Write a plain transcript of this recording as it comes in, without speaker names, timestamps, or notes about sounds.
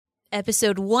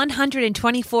Episode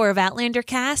 124 of Outlander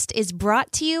Cast is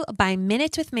brought to you by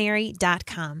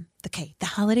minuteswithmary.com. Okay, the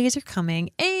holidays are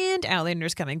coming and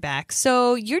Outlander's coming back,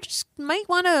 so you just might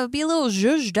want to be a little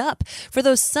zhuzhed up for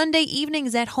those Sunday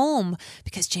evenings at home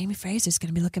because Jamie Fraser's going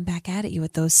to be looking back at you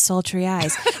with those sultry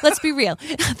eyes. Let's be real.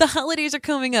 The holidays are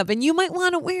coming up and you might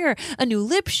want to wear a new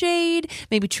lip shade,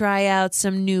 maybe try out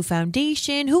some new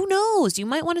foundation. Who knows? You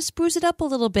might want to spruce it up a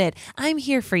little bit. I'm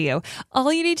here for you.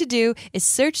 All you need to do is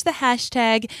search the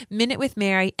hashtag Minute with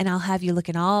Mary and I'll have you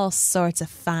looking all sorts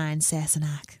of fine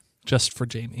Sassenach. Just for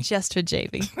Jamie. Just for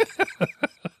Jamie.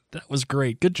 That was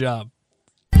great. Good job.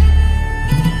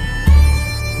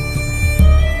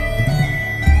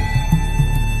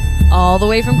 All the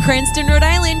way from Cranston, Rhode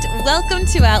Island, welcome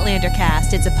to Outlander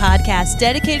Cast. It's a podcast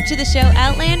dedicated to the show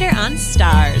Outlander on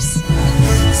Stars.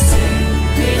 Sing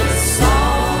me a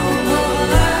song of the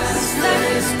last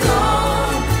that is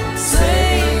gone.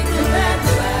 Sing that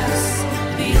glass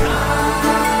behind.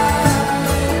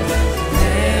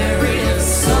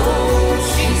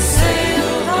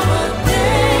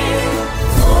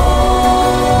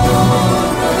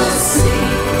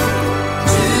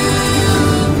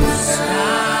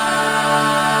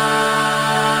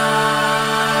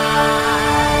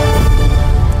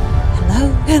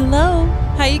 Hello.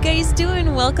 How you guys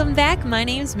doing? Welcome back. My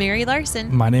name's Mary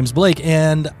Larson. My name's Blake,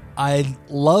 and I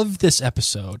love this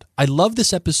episode. I love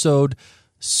this episode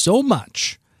so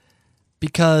much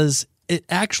because it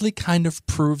actually kind of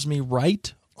proves me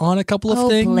right on a couple of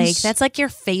things. Oh, Blake, that's like your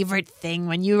favorite thing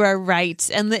when you are right.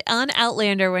 And on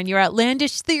Outlander, when your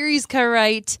outlandish theories come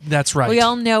right. That's right. We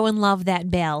all know and love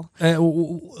that bell. A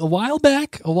while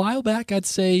back, I'd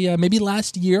say maybe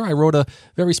last year, I wrote a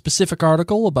very specific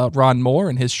article about Ron Moore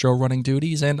and his show running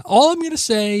duties. And all I'm going to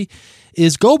say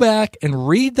is go back and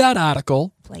read that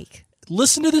article. Blake.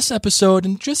 Listen to this episode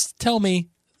and just tell me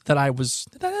that I was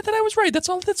right. That's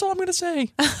all I'm going to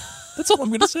say. That's all I'm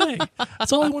going to say.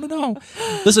 That's all I want to know.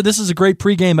 Listen, this is a great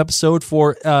pregame episode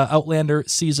for Outlander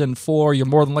Season 4. You're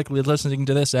more than likely listening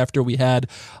to this after we had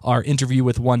our interview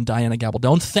with one Diana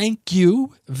Gabaldon. Thank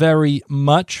you very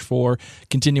much for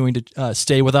continuing to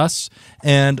stay with us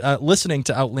and listening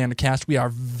to Outlander Cast. We are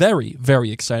very,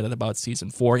 very excited about Season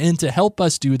 4. And to help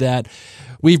us do that,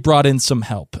 we've brought in some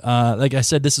help. Like I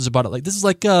said, this is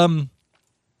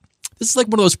like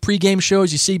one of those pregame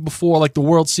shows you see before like the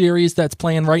World Series that's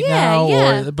playing right now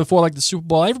or before like the Super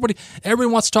Bowl. Everybody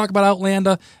wants to talk about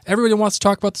Outlander. Everybody wants to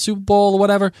talk about the Super Bowl or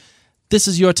whatever. This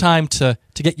is your time to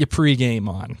get your pregame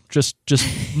on. Just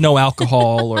no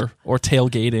alcohol or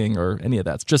tailgating or any of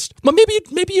that. Well,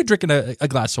 maybe you're drinking a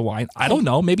glass of wine. I don't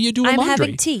know. Maybe you're doing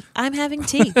laundry. I'm having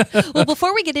tea. Well,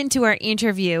 before we get into our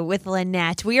interview with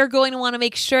Lynette, we are going to want to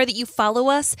make sure that you follow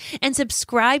us and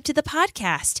subscribe to the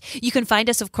podcast. You can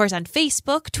find us, of course, on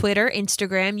Facebook, Twitter,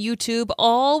 Instagram, YouTube,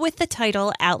 all with the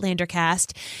title Outlander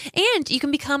Cast. And you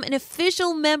can become an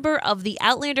official member of the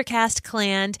Outlander Cast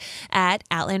clan at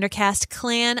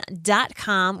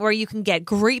outlandercastclan.com. Where you can get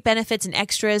great benefits and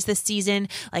extras this season,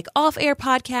 like off-air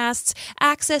podcasts,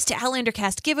 access to Outlander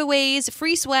Cast giveaways,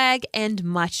 free swag, and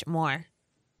much more.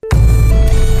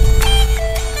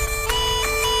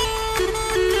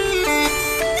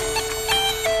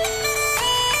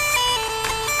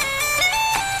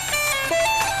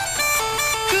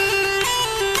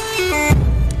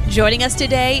 Joining us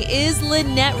today is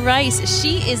Lynette Rice.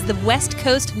 She is the West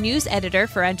Coast news editor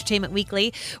for Entertainment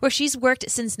Weekly, where she's worked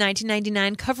since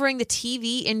 1999 covering the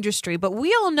TV industry. But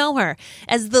we all know her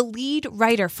as the lead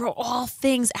writer for all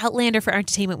things Outlander for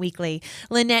Entertainment Weekly.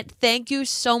 Lynette, thank you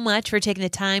so much for taking the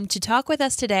time to talk with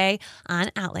us today on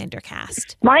Outlander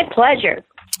Cast. My pleasure.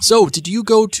 So, did you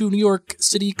go to New York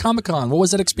City Comic Con? What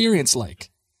was that experience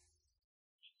like?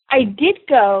 I did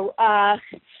go.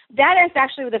 That is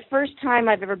actually the first time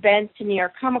I've ever been to New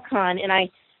York Comic Con,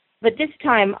 but this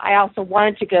time I also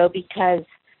wanted to go because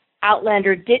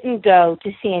Outlander didn't go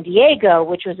to San Diego,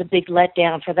 which was a big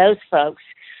letdown for those folks.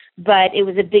 But it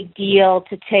was a big deal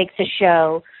to take the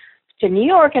show to New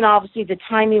York, and obviously the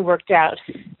timing worked out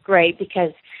great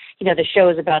because the show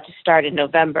is about to start in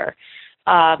November.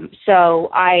 So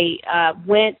I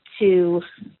went to.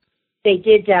 They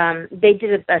did a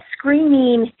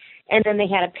screening. And then they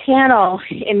had a panel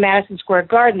in Madison Square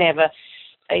Garden. They have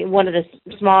one of the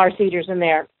smaller theaters in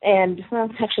there. And, well,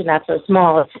 it's actually not so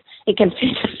small. It can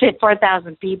fit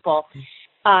 4,000 people.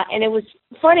 And it was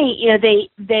funny,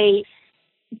 they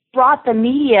brought the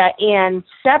media in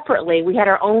separately. We had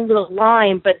our own little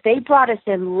line, but they brought us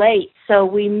in late. So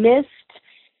we missed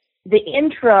the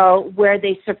intro where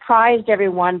they surprised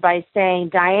everyone by saying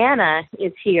Diana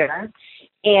is here.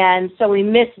 And so we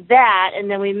missed that,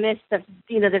 and then we missed the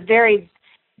very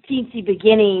teensy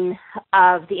beginning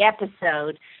of the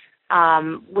episode,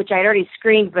 which I'd already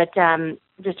screened, but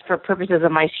just for purposes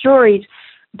of my stories.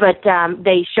 But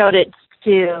they showed it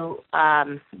to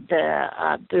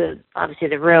the obviously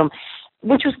the room,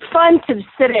 which was fun to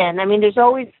sit in. I mean, there's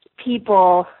always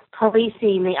people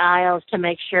policing the aisles to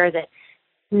make sure that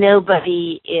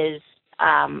nobody is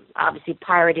obviously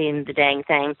pirating the dang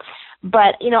thing.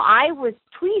 But, I was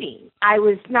tweeting. I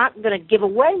was not going to give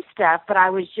away stuff, but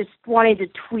I was just wanting to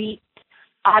tweet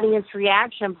audience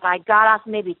reaction. But I got off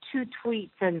maybe 2 tweets,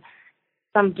 and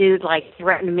some dude,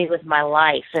 threatened me with my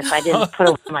life if I didn't put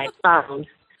away my phone.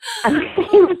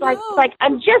 He was like,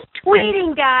 I'm just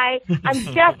tweeting, guy. I'm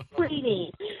just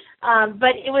tweeting.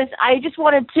 But I just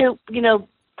wanted to,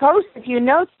 post a few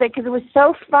notes because it was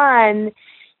so fun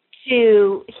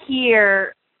to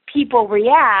hear people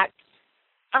react.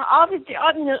 Obviously,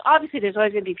 there's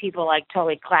always going to be people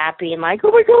totally clappy and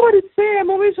oh my God, it's Sam.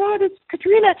 Oh my God, it's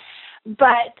Katrina.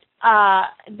 But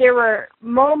there were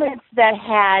moments that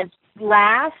had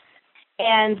laughs,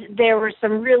 and there were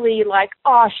some really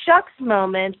aw shucks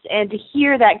moments. And to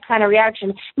hear that kind of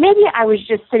reaction, maybe I was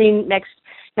just sitting next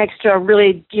to a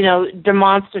really,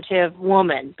 demonstrative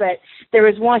woman. But there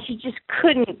was one, she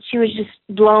was just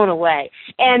blown away.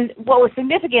 And what was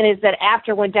significant is that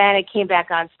after, when Diana came back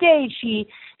on stage, she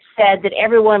said that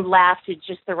everyone laughed at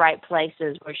just the right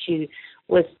places where she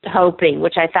was hoping,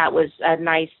 which I thought was a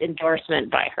nice endorsement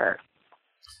by her.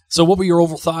 So what were your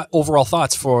overall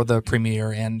thoughts for the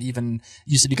premiere? And even,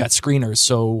 you said you got screeners,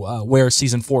 so where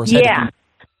season 4 is headed? Yeah.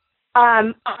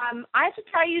 I have to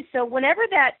tell you, so whenever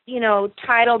that,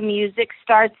 title music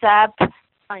starts up,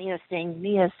 sing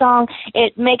me a song,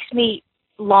 it makes me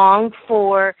long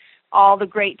for all the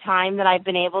great time that I've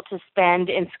been able to spend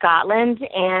in Scotland,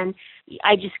 and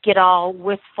I just get all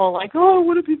wistful, I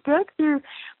want to be back there.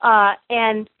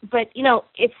 But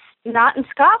it's not in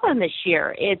Scotland this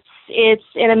year. It's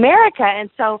in America, and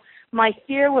so my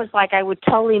fear was I would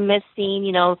totally miss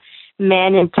seeing,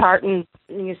 men in tartan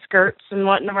skirts and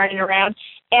whatnot running around.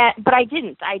 But I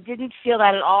didn't feel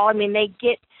that at all. I mean,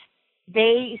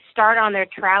 they start on their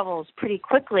travels pretty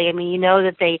quickly. I mean,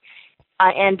 that they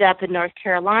end up in North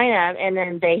Carolina, and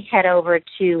then they head over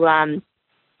to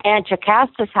Aunt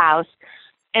Jocasta's house.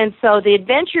 And so the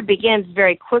adventure begins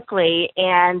very quickly.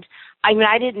 And I mean,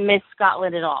 I didn't miss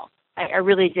Scotland at all. I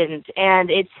really didn't.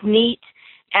 And it's neat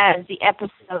as the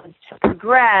episodes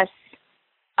progress.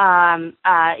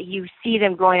 You see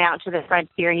them going out to the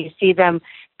frontier, and you see them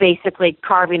basically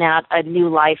carving out a new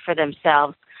life for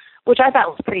themselves, which I thought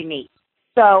was pretty neat.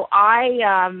 So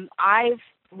I've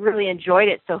really enjoyed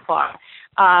it so far.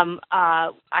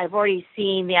 I've already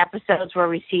seen the episodes where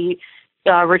we see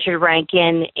Richard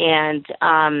Rankin and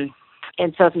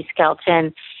Sophie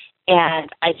Skelton, and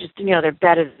I just they're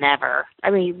better than ever. I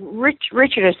mean,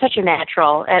 Richard is such a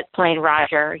natural at playing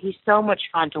Roger. He's so much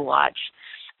fun to watch.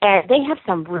 And they have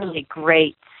some really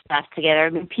great stuff together. I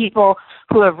mean, people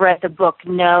who have read the book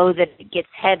know that it gets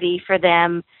heavy for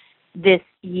them this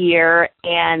year,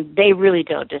 and they really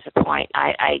don't disappoint.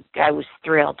 I was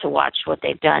thrilled to watch what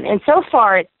they've done. And so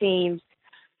far, it seems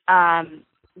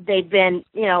they've been,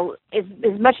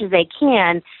 as much as they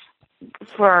can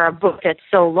for a book that's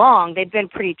so long, they've been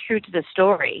pretty true to the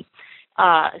story.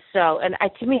 To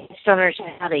me, I just don't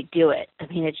understand how they do it. I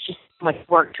mean, it's just so much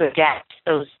work to adapt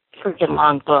those freaking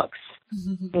long books.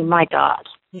 I mean, my God.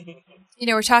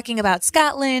 We're talking about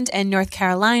Scotland and North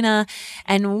Carolina,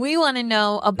 and we want to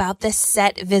know about the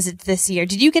set visit this year.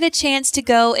 Did you get a chance to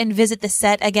go and visit the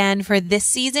set again for this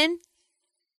season?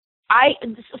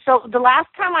 So the last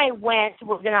time I went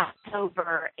was in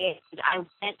October, and I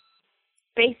went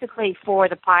basically for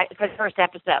the first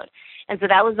episode. And so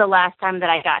that was the last time that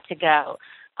I got to go.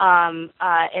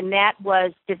 And that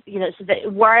was,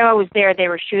 where I was there, they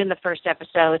were shooting the first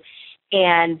episode,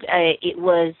 and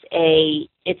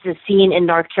it's a scene in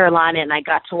North Carolina, and I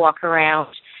got to walk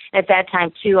around. At that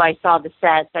time, too, I saw the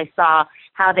sets. I saw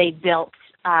how they built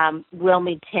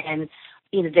Wilmington.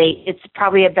 It's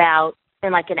probably about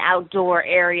in an outdoor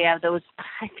area.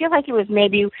 I feel like it was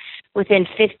maybe within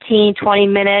 15, 20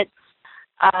 minutes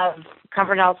of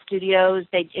Cumbernauld Studios.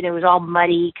 It was all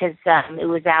muddy because it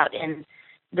was out in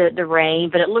the rain,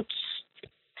 but it looked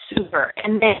super.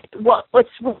 And then what's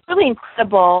really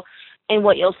incredible and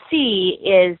what you'll see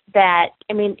is that,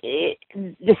 I mean,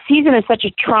 the season is such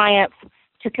a triumph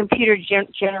to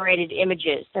computer-generated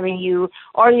images. I mean, you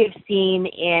already have seen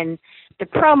in the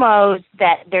promos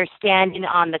that they're standing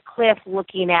on the cliff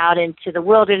looking out into the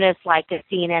wilderness like a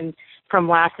scene from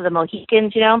Last of the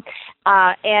Mohicans,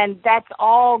 and that's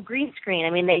all green screen. I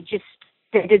mean, they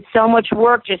did so much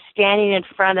work just standing in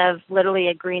front of literally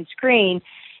a green screen,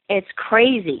 It's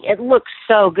crazy. It looks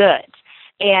so good.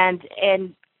 And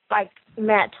like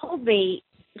Matt told me,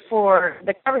 for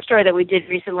the cover story that we did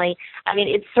recently, I mean,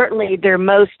 it's certainly their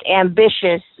most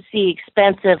ambitious,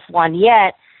 expensive one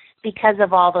yet, because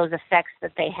of all those effects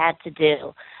that they had to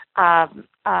do. I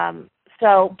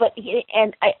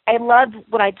loved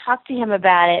when I talked to him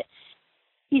about it.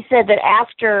 He said that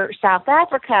after South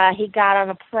Africa, he got on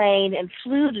a plane and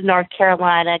flew to North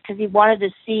Carolina because he wanted to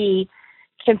see,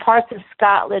 can parts of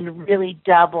Scotland really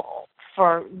double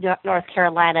for North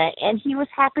Carolina, and he was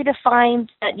happy to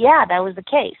find that, yeah, that was the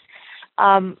case.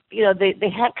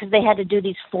 They had to do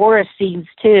these forest scenes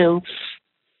too,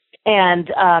 and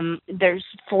there's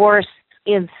forests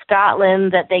in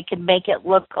Scotland that they could make it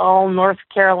look all North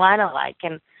Carolina-like.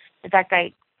 And in fact,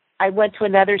 I went to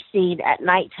another scene at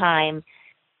nighttime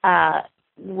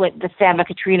with the Sam and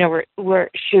Katrina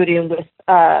were shooting with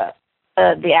the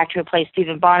actor who plays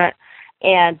Stephen Bonnet,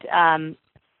 and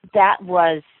that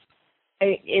was.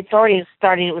 It was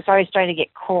already starting to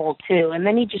get cold too, and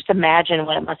then you just imagine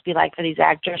what it must be like for these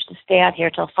actors to stay out here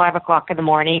till 5 o'clock in the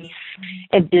morning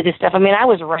and do this stuff. I mean, I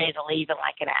was ready to leave in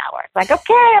like an hour. It's like,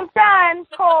 okay, I'm done.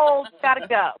 Cold, gotta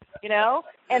go.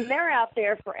 And they're out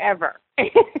there forever.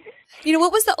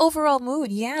 What was the overall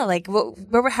mood? Yeah, like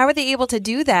how were they able to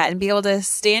do that and be able to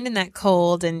stand in that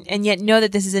cold and yet know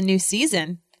that this is a new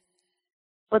season?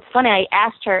 Well, it's funny, I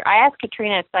asked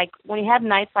Katrina, it's like, when you have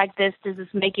nights like this, does this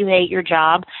make you hate your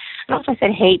job? I don't know if I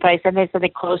said hate, but I said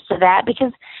something close to that,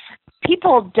 because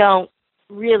people don't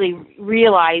really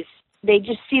realize, they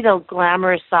just see the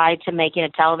glamorous side to making a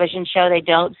television show. They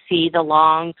don't see the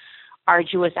long,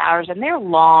 arduous hours, and they're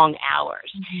long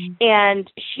hours. Mm-hmm. And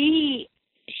she's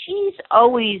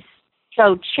always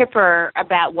so chipper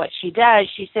about what she does.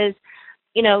 She says,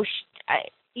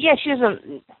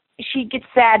 she gets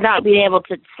sad not being able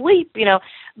to sleep,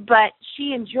 but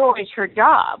she enjoys her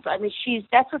job. I mean,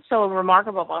 that's what's so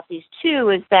remarkable about these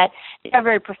two, is that they're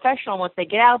very professional. Once they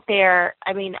get out there,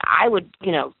 I mean, I would,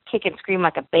 kick and scream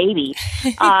like a baby,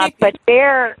 but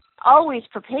they're always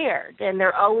prepared and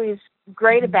they're always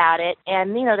great about it.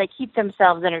 And, they keep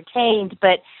themselves entertained,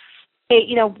 but,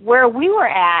 where we were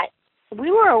at,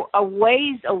 we were a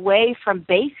ways away from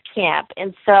base camp.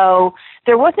 And so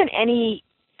there wasn't any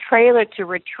trailer to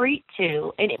retreat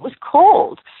to, and it was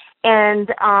cold. And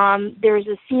there was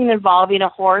a scene involving a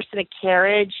horse and a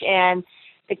carriage, and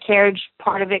the carriage,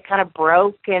 part of it kind of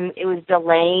broke, and it was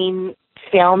delaying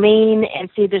filming. And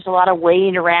see, there's a lot of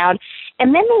waiting around.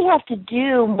 And then they have to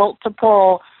do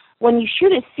multiple, when you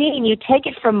shoot a scene, you take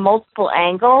it from multiple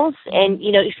angles and,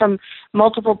 from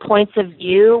multiple points of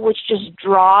view, which just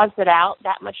draws it out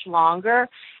that much longer.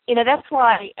 That's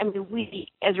why, I mean,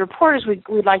 we, as reporters,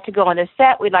 we'd like to go on the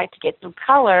set, we'd like to get some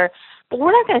color, but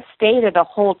we're not going to stay there the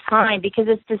whole time, because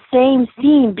it's the same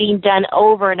scene being done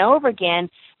over and over again,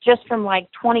 just from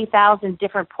like 20,000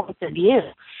 different points of view.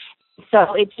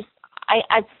 So it just,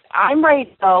 I'm ready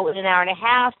to go in an hour and a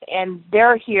half, and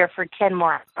they're here for 10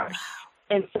 more hours.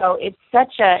 And so it's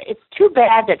too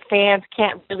bad that fans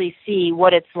can't really see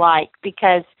what it's like,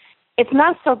 because it's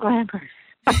not so glamorous.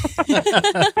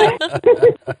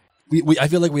 I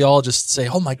feel like we all just say,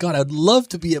 "Oh my God, I'd love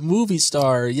to be a movie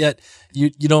star," yet you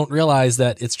don't realize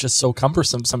that it's just so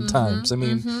cumbersome sometimes. Mm-hmm, I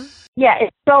mean, yeah,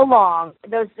 it's so long.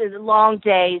 Those are long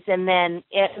days, and then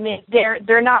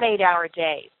they're not 8-hour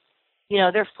days.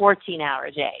 They're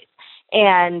 14-hour days.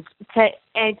 And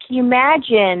can you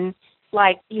imagine,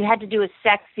 like, you had to do a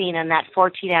sex scene on that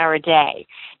 14-hour day,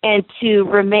 and to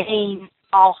remain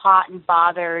all hot and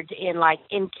bothered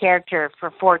in character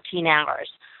for 14 hours.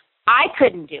 I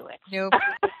couldn't do it. Nope.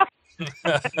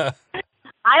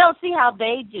 I don't see how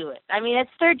they do it. I mean,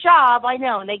 it's their job, I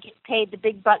know, and they get paid the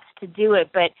big bucks to do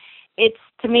it, but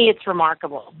to me, it's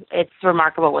remarkable. It's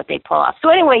remarkable what they pull off. So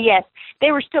anyway, yes,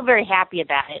 they were still very happy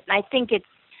about it, and I think it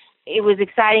was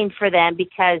exciting for them,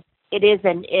 because it is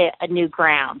a new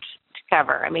ground to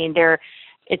cover. I mean,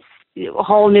 it's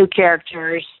whole new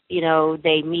characters.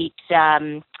 They meet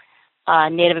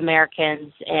Native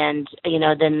Americans, and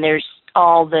then there's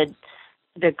all the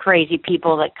crazy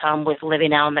people that come with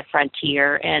living out on the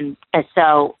frontier, and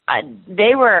so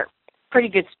they were pretty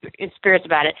good spirits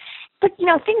about it. But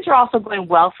things are also going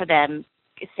well for them,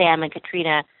 Sam and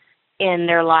Katrina, in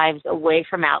their lives away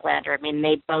from Outlander. I mean,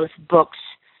 they both booked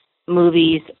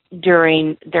movies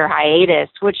during their hiatus,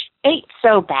 which ain't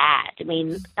so bad. I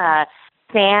mean,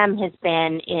 Sam has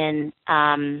been in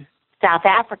South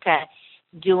Africa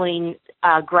doing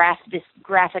this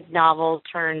graphic novel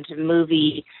turned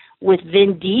movie with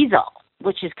Vin Diesel,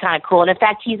 which is kind of cool. And in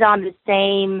fact, he's on the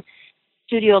same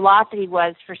studio lot that he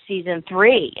was for season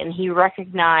 3, and he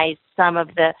recognized some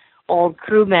of the old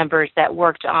crew members that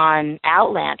worked on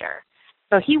Outlander.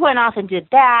 So he went off and did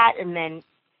that, and then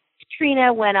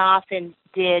Katrina went off and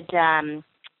did,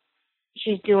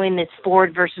 she's doing this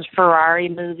Ford versus Ferrari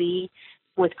movie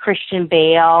with Christian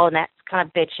Bale, and that's kind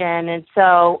of bitchin'. And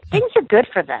so things are good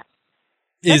for them.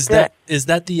 Is that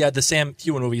the Sam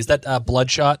Heughan movie? Is that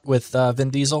Bloodshot with Vin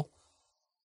Diesel?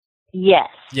 Yes.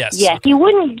 Yes. Yes. Okay. He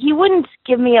wouldn't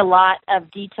give me a lot of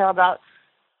detail about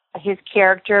his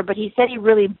character, but he said he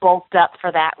really bulked up for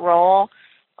that role.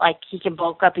 Like he can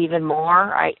bulk up even more,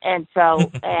 right? And so,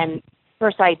 and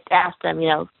first I asked him,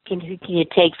 can you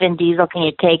take Vin Diesel? Can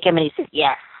you take him? And he said,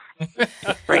 yes.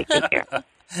 Great to hear.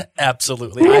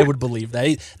 Absolutely, I would believe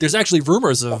that. There's actually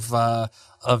rumors of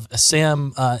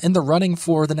Sam in the running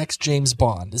for the next James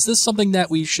Bond. Is this something that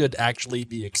we should actually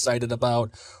be excited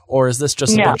about, or is this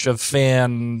just a bunch of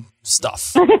fan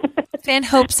stuff? Fan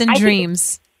hopes and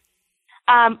dreams.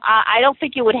 I don't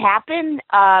think it would happen.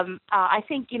 I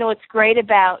think, what's great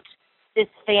about this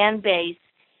fan base,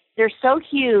 they're so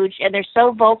huge and they're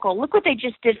so vocal. Look what they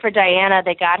just did for Diana.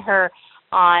 They got her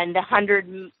on the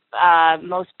 100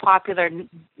 most popular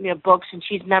books, and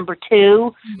she's number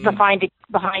 2 behind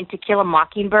To Kill a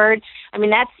Mockingbird. I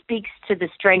mean, that speaks to the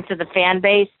strength of the fan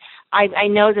base. I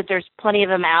know that there's plenty of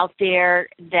them out there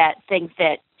that think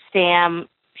that Sam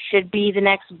should be the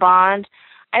next Bond.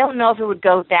 I don't know if it would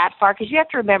go that far, because you have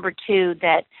to remember, too,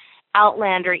 that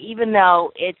Outlander, even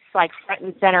though it's like front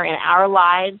and center in our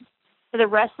lives, for the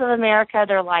rest of America,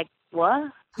 they're like,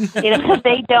 what?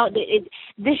 They don't.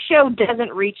 This show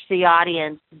doesn't reach the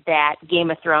audience that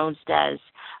Game of Thrones does.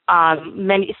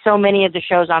 So many of the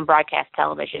shows on broadcast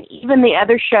television, even the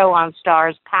other show on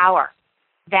Starz, Power,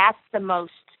 that's the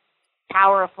most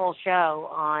powerful show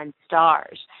on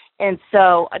Starz. And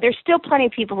so there's still plenty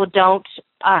of people who don't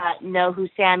know who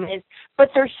Sam is, but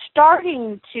they're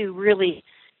starting to really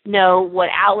know what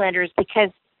Outlander is, because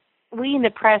we in the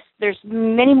press, there's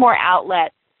many more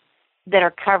outlets that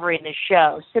are covering the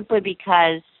show simply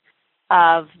because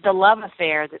of the love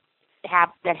affair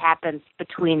that happens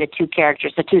between the two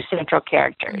characters, the two central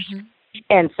characters. Mm-hmm.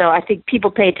 And so I think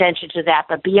people pay attention to that,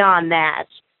 but beyond that,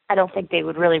 I don't think they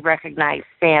would really recognize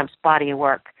Sam's body of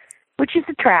work, which is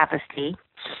a travesty.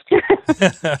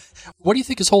 What do you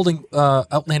think is holding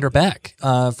Outlander back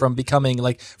from becoming,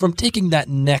 from taking that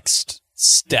next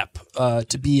step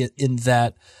to be in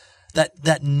that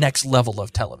next level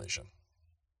of television?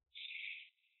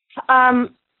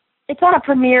 It's on a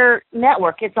premier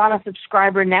network. It's on a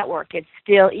subscriber network. It's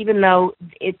still, even though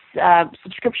its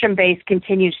subscription base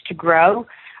continues to grow,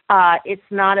 it's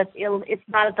not at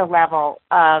the level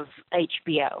of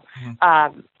HBO,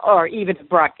 or even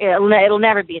it'll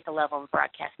never be at the level of a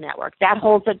broadcast network. That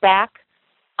holds it back.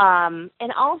 And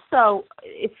also,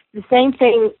 it's the same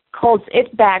thing holds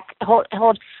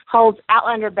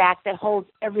Outlander back that holds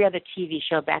every other TV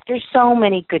show back. There's so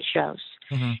many good shows.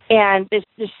 Mm-hmm. And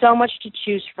there's so much to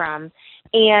choose from,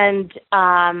 and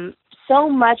so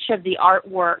much of the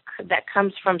artwork that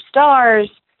comes from Starz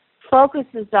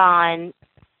focuses on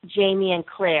Jamie and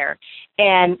Claire,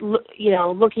 and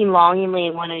looking longingly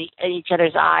in each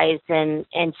other's eyes, and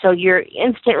so your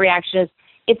instant reaction is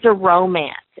it's a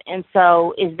romance, and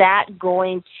so is that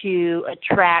going to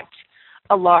attract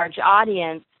a large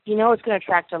audience? It's going to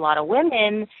attract a lot of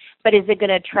women, but is it going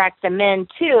to attract the men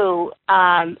too?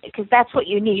 Because that's what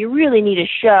you need. You really need a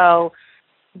show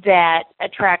that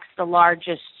attracts the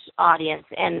largest audience,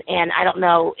 and I don't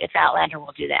know if Outlander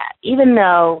will do that. Even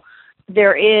though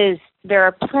there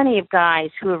are plenty of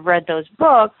guys who have read those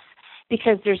books,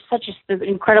 because there's such an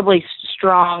incredibly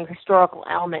strong historical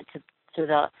element to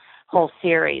the whole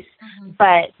series. Mm-hmm.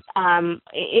 But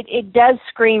it does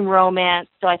scream romance,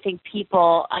 so I think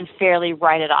people unfairly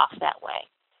write it off that way.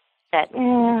 That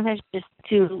they're just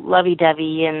too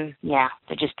lovey-dovey, and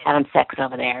they're just having sex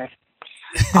over there.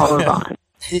 I'll move on.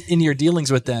 In your dealings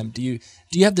with them, do you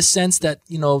have the sense that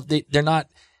they're not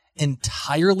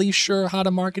entirely sure how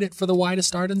to market it for the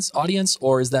widest audience,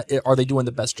 or are they doing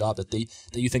the best job that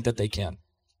you think that they can?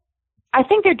 I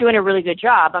think they're doing a really good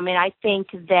job. I mean, I think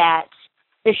that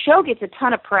the show gets a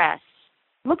ton of press.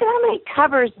 Look at how many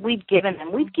covers we've given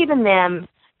them. We've given them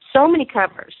so many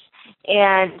covers.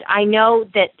 And I know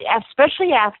that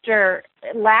especially after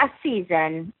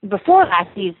before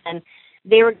last season,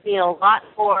 they were getting a lot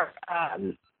more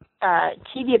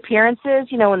TV appearances,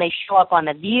 when they show up on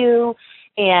The View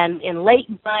and in late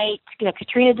night.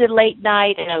 Katrina did late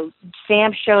night.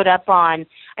 Sam showed up on,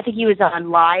 I think he was on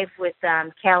Live with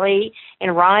Kelly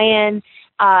and Ryan.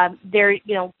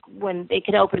 When they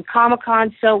could open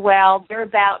Comic-Con so well, they're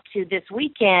about to, this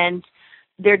weekend,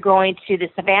 they're going to the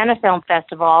Savannah Film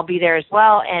Festival. I'll be there as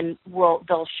well, and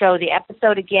they'll show the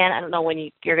episode again. I don't know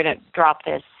when you're going to drop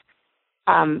this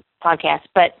podcast,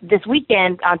 but this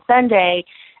weekend on Sunday,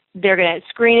 they're going to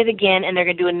screen it again, and they're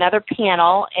going to do another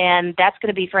panel, and that's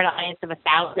going to be for an audience of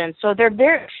 1,000. So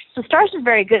so Starz is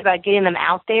very good about getting them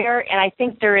out there, and I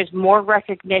think there is more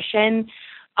recognition.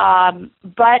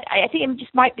 But I think it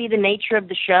just might be the nature of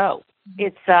the show.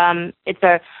 It's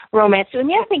a romance. And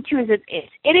the other thing too is it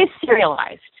is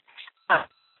serialized.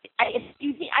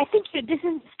 I think this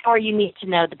is a story you need to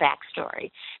know the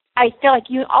backstory. I feel like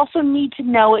you also need to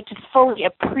know it to fully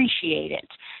appreciate it.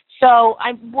 So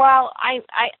I don't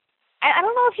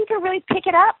know if you can really pick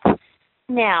it up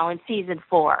now in season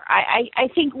 4. I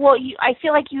think I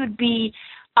feel like you would be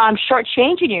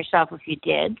shortchanging yourself if you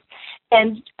did.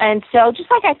 And so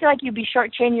just like I feel like you'd be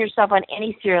shortchanging yourself on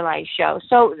any serialized show.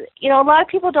 So, a lot of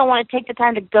people don't want to take the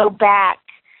time to go back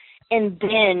and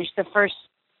binge the first,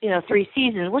 3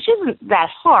 seasons, which isn't that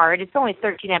hard. It's only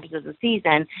 13 episodes a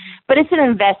season, but it's an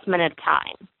investment of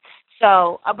time.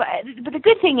 So, but the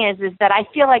good thing is that I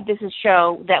feel like this is a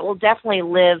show that will definitely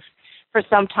live for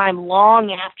some time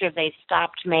long after they've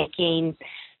stopped making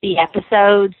the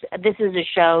episodes. This is a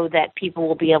show that people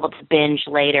will be able to binge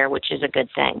later, which is a good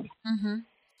thing. Mm-hmm.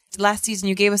 Last season,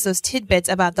 you gave us those tidbits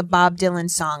about the Bob Dylan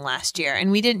song last year,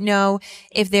 and we didn't know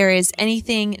if there is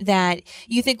anything that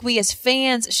you think we as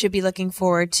fans should be looking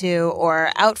forward to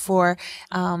or out for,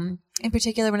 in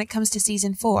particular when it comes to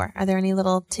season 4. Are there any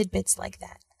little tidbits like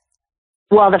that?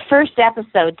 Well, the first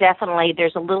episode, definitely,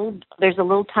 there's a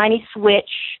little tiny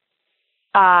switch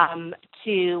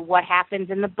to what happens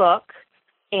in the book,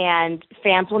 and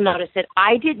fans will notice it.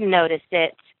 I didn't notice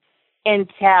it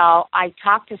until I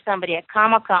talked to somebody at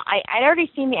Comic-Con. I'd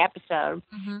already seen the episode,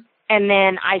 mm-hmm. and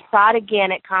then I saw it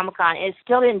again at Comic-Con. It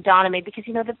still didn't dawn on me because,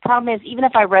 the problem is, even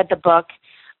if I read the book,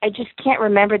 I just can't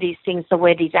remember these things the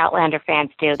way these Outlander fans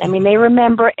do. I mean, they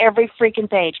remember every freaking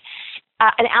page.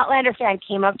 An Outlander fan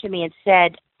came up to me and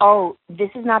said, "Oh, this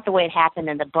is not the way it happened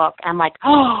in the book." I'm like,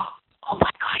 "Oh my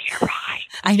God, you're right."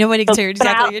 I know what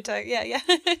exactly you're talking. Yeah.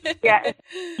 Yeah.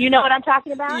 You know what I'm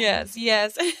talking about? Yes.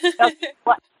 Okay.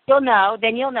 Well, you'll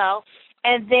know.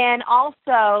 And then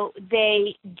also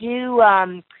they do.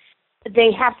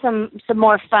 They have some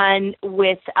more fun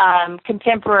with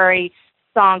contemporary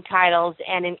song titles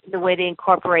and in the way they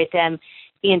incorporate them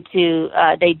into.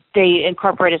 They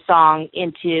incorporate a song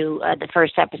into the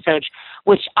first episode,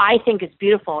 which I think is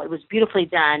beautiful. It was beautifully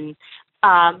done.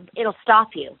 It'll stop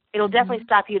you. It'll definitely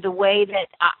stop you the way that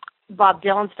Bob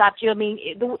Dylan stopped you. I mean,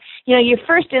 your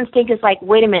first instinct is like,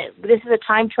 wait a minute, this is a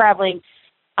time-traveling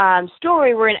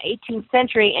story. We're in the 18th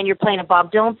century, and you're playing a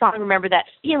Bob Dylan song. Remember that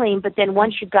feeling, but then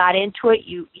once you got into it,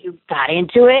 you got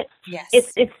into it. Yes.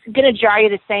 It's going to jar you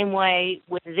the same way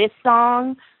with this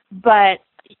song, but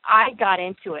I got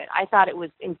into it. I thought it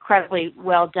was incredibly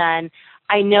well done.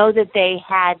 I know that they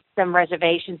had some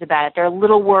reservations about it. They're a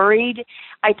little worried.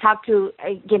 At Comic-Con,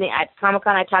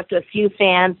 I talked to a few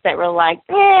fans that were like,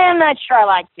 I'm not sure I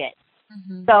liked it.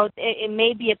 Mm-hmm. So it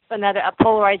may be a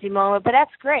polarizing moment, but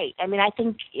that's great. I mean, I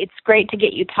think it's great to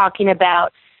get you talking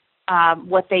about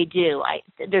what they do.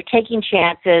 They're taking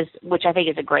chances, which I think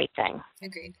is a great thing.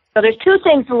 Agreed. So there's 2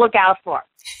 things to look out for.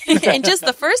 And just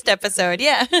the first episode,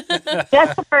 yeah.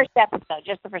 Just the first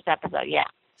episode, yeah,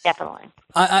 definitely.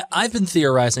 I've been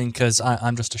theorizing, because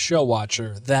I'm just a show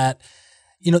watcher, that,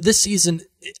 this season,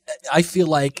 I feel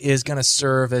like is going to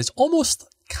serve as almost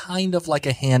kind of like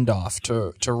a handoff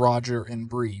to Roger and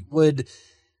Bree. Would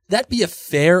that be a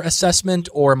fair assessment,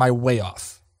 or am I way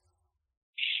off?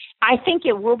 I think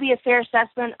it will be a fair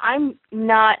assessment. I'm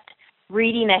not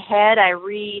reading ahead. I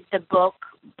read the book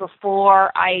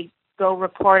before I go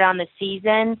report on the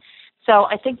season. So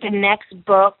I think the next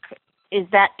book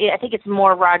I think it's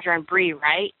more Roger and Bree,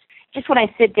 right? Just when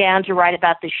I sit down to write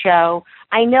about the show,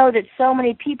 I know that so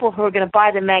many people who are going to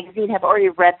buy the magazine have already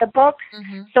read the book,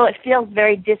 mm-hmm. so it feels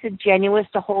very disingenuous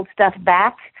to hold stuff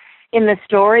back in the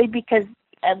story, because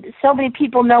so many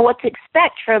people know what to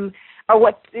expect from, or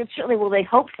what certainly will they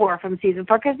hope for from season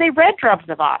 4, because they read Drums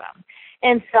of Autumn.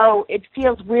 And so it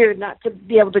feels weird not to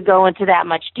be able to go into that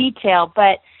much detail,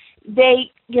 but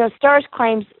Starz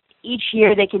claims each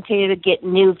year they continue to get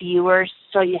new viewers,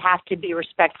 so you have to be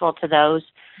respectful to those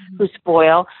who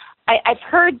spoil. I've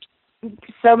heard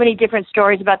so many different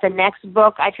stories about the next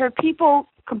book. I've heard people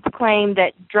claim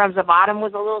that Drums of Autumn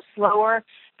was a little slower,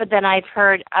 but then I've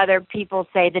heard other people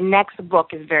say the next book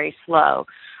is very slow.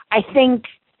 I think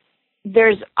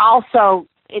there's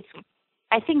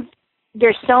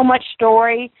so much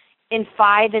story in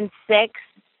 5 and 6.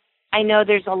 I know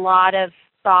there's a lot of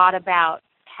thought about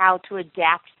how to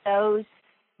adapt those,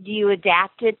 Do you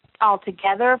adapt it all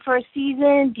together for a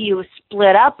season? Do you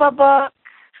split up a book?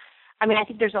 I mean, I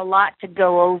think there's a lot to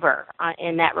go over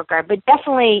in that regard. But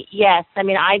definitely, yes. I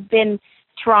mean, I've been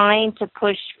trying to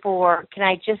push for, can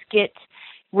I just get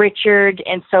Richard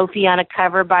and Sophie on a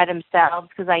cover by themselves?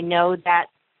 Because I know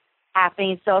that's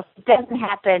happening. So if it doesn't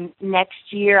happen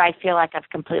next year, I feel like I've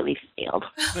completely failed.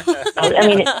 I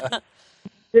mean,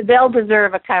 they'll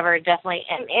deserve a cover, definitely.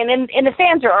 And the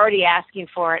fans are already asking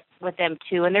for it with them,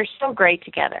 too. And they're so great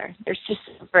together. They're just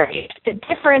so great. The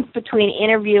difference between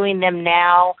interviewing them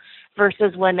now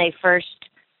versus when they first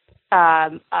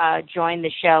joined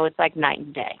the show, it's like night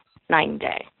and day.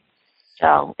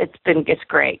 So it's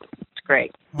great. It's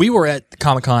great. We were at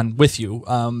Comic-Con with you.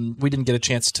 We didn't get a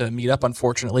chance to meet up,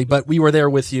 unfortunately, but we were there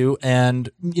with you. And,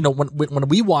 you know, when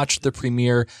we watched the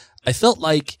premiere, I felt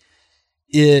like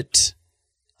it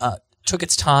took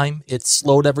its time. It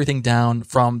slowed everything down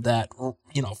from that,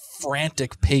 you know,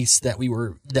 frantic pace that we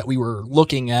were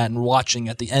looking at and watching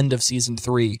at the end of season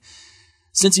 3.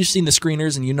 Since you've seen the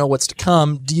screeners and you know what's to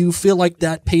come, do you feel like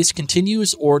that pace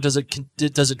continues, or does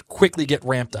it quickly get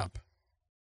ramped up?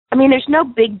 I mean, there's no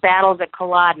big battles at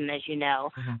Culloden, as you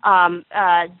know.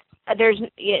 Mm-hmm. There's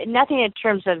nothing in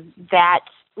terms of that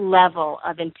level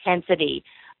of intensity.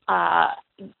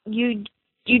 You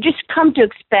just come to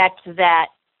expect that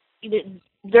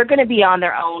they're going to be on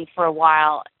their own for a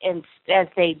while, and as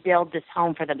they build this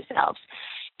home for themselves.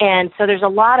 And so there's a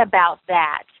lot about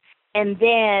that. And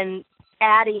then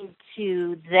adding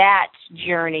to that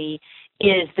journey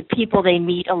is the people they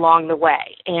meet along the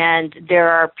way. And there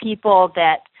are people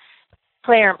that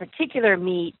Claire in particular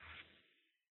meets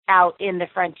out in the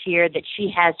frontier that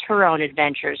she has her own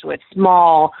adventures with,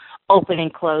 small open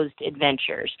and closed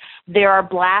adventures. There are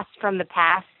blasts from the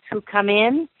past who come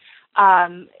in,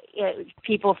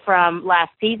 people from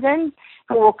last season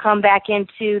who will come back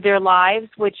into their lives,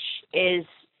 which is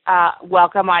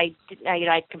welcome. I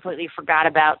completely forgot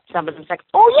about some of them. It's like,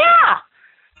 oh yeah,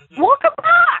 welcome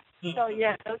back. So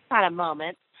yeah, those kind of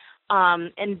moments.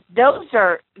 And those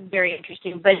are very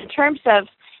interesting. But in terms of,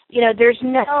 there's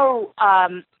no,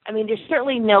 there's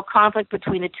certainly no conflict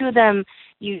between the two of them.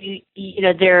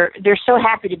 They're so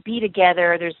happy to be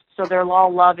together. So they're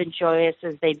all love and joyous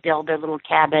as they build their little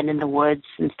cabin in the woods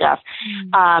and stuff.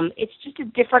 It's just a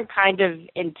different kind of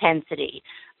intensity.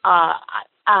 I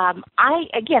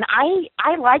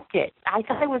liked it. I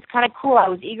thought it was kind of cool. I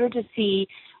was eager to see,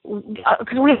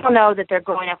 because we don't know that they're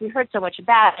going up. We heard so much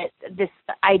about it, this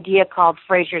idea called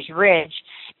Fraser's Ridge.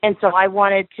 And so I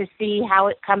wanted to see how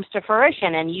it comes to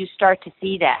fruition, and you start to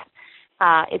see that.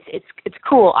 It's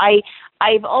cool.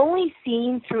 I've only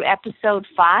seen through episode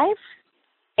 5,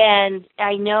 and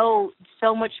I know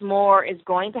so much more is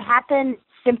going to happen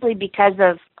simply because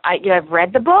of I've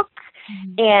read the book,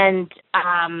 and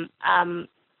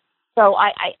so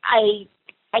I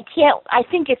can't. I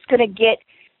think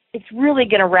it's really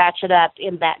going to ratchet up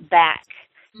in that back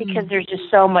because there's just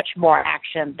so much more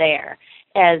action there,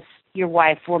 as your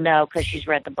wife will know because she's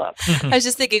read the book. I was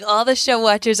just thinking all the show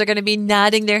watchers are going to be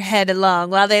nodding their head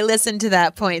along while they listen to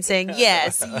that point, saying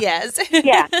yes, yes.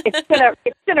 Yeah, it's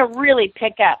gonna really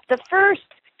pick up. The first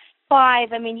 5,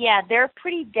 they're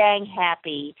pretty dang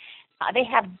happy. They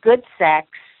have good sex.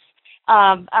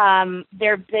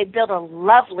 They built a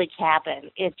lovely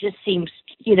cabin. It just seems,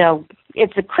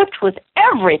 it's equipped with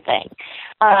everything.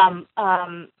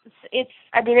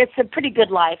 It's a pretty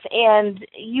good life, and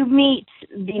you meet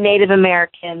the Native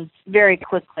Americans very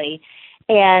quickly,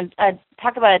 and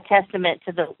talk about a testament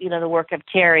to the work of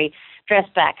Terry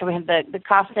Dressback. The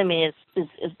costuming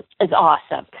is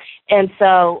awesome, and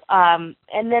so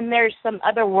and then there's some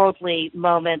otherworldly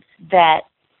moments that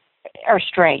are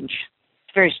strange.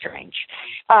 Very strange.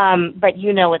 But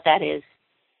you know what that is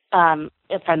from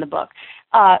the book.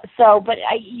 But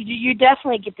you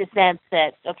definitely get the sense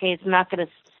that, okay, it's not going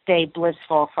to stay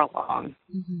blissful for long.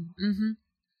 Mm-hmm. Mm-hmm.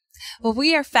 Well,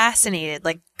 we are fascinated,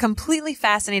 completely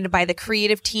fascinated by the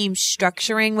creative team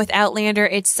structuring with Outlander.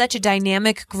 It's such a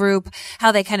dynamic group,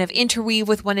 how they kind of interweave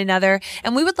with one another.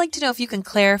 And we would like to know if you can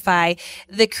clarify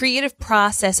the creative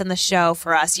process on the show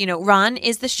for us. Ron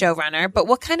is the showrunner, but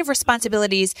what kind of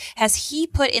responsibilities has he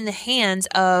put in the hands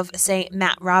of, say,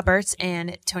 Matt Roberts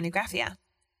and Tony Graffia?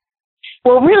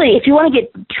 Well, really, if you want to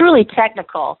get truly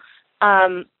technical,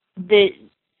 the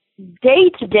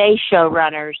day-to-day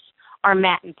showrunners are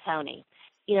Matt and Tony.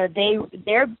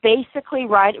 They're basically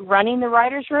running the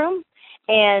writer's room,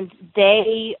 and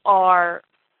they are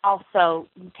also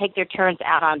take their turns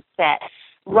out on set.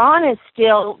 Ron is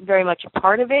still very much a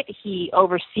part of it. He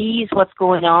oversees what's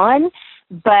going on,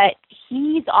 but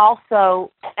he's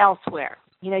also elsewhere.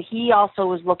 He also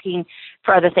was looking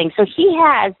for other things. So he's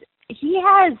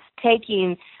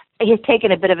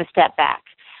taken a bit of a step back.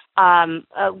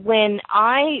 When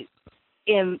I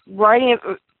am writing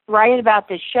about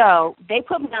this show, they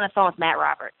put me on the phone with Matt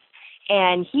Roberts,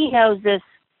 and he knows this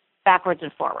backwards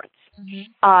and forwards.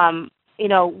 Mm-hmm.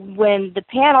 When the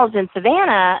panel's in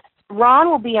Savannah, Ron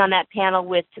will be on that panel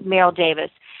with Meryl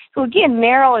Davis, who, again,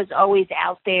 Meryl is always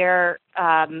out there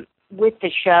with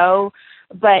the show.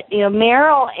 But,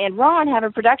 Meryl and Ron have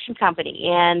a production company,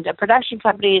 and a production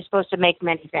company is supposed to make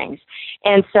many things.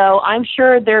 And so I'm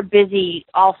sure they're busy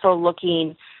also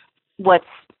looking what's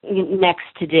next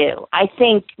to do. I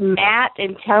think Matt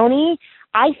and Tony,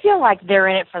 I feel like they're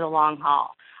in it for the long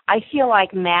haul. I feel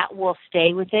like Matt will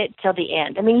stay with it till the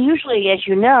end. I mean, usually, as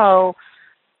you know,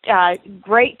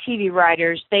 great TV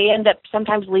writers, they end up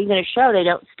sometimes leaving a show. They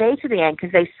don't stay to the end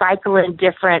because they cycle in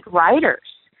different writers.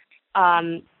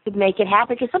 To make it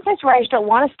happen, because sometimes writers don't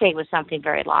want to stay with something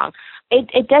very long.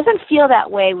 It doesn't feel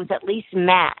that way with at least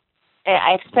Matt.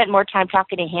 I've spent more time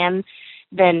talking to him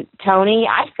than Tony.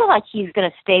 I feel like he's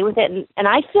going to stay with it, and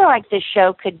I feel like this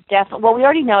show could definitely, well, we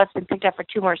already know it's been picked up for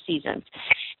 2 more seasons.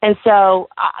 And so,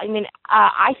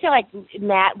 I feel like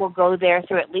Matt will go there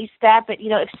through at least that, but,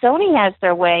 if Sony has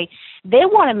their way, they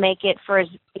want to make it for as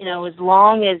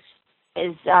long as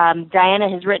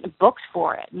Diana has written books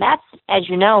for it. And that's, as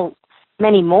you know,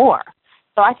 many more.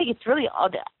 So I think it's really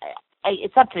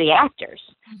it's up to the actors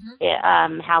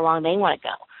how long they want to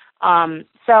go.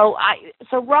 So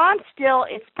Ron still,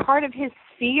 it's part of his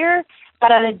sphere,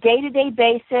 but on a day-to-day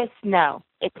basis, no,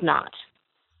 it's not.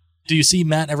 Do you see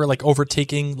Matt ever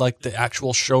overtaking the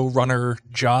actual showrunner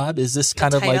job? Is this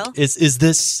kind of is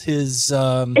this his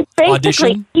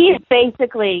audition? He's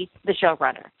basically the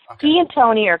showrunner. Okay. He and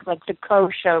Tony are the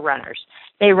co-showrunners.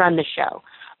 They run the show.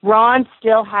 Ron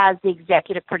still has the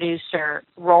executive producer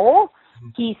role.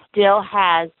 He still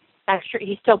has, I'm sure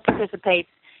he still participates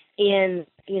in,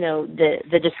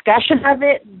 the discussion of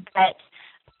it, but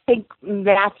I think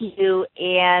Matthew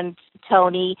and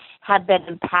Tony have been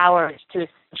empowered to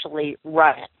essentially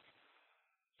run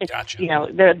it. Gotcha.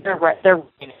 They're running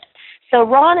it. So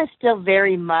Ron is still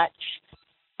very much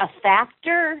a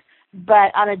factor,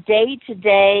 but on a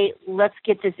day-to-day, let's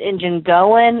get this engine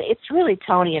going, it's really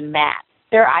Tony and Matt.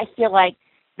 I feel like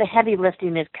the heavy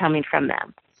lifting is coming from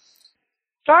them.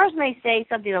 Stars may say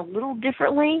something a little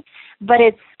differently, but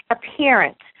it's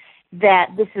apparent that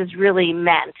this is really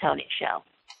Matt and Tony's show.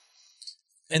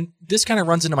 And this kind of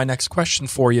runs into my next question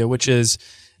for you, which is,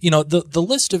 the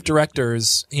list of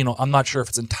directors, I'm not sure if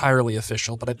it's entirely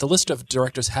official, but the list of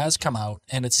directors has come out,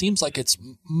 and it seems like it's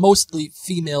mostly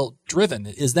female-driven.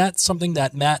 Is that something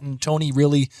that Matt and Tony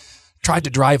really tried to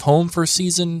drive home for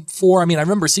season 4? I mean, I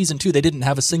remember season 2, they didn't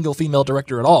have a single female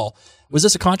director at all. Was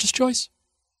this a conscious choice?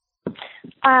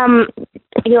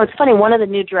 It's funny. One of the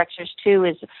new directors, too,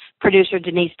 is producer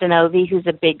Denise Denovi, who's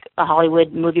a big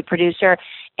Hollywood movie producer.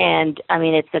 And,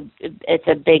 it's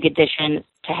a big addition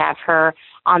to have her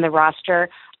on the roster.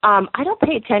 I don't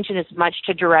pay attention as much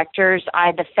to directors.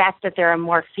 The fact that there are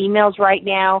more females right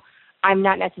now, I'm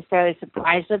not necessarily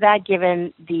surprised with that,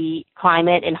 given the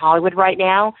climate in Hollywood right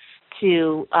now,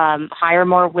 to hire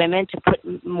more women, to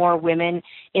put more women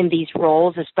in these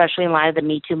roles, especially in light of the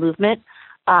Me Too movement.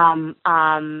 So,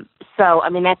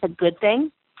 that's a good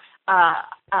thing.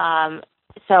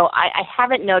 So I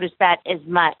haven't noticed that as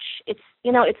much. It's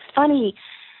funny.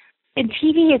 In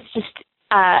TV, it's just,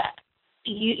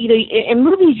 in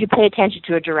movies, you pay attention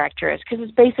to a director because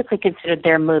it's basically considered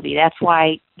their movie. That's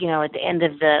why, at the end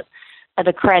of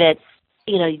the credits,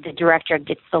 the director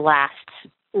gets the last,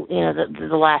 the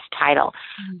last title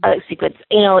sequence.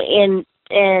 In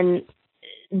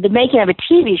the making of a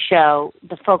TV show,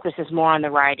 the focus is more on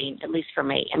the writing, at least for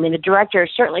me. The director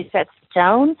certainly sets the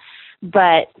tone,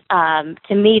 but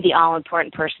to me, the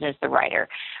all-important person is the writer,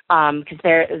 because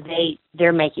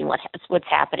they're making what's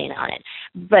happening on it.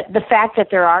 But the fact that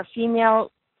there are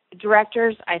female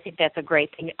directors, I think that's a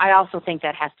great thing. I also think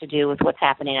that has to do with what's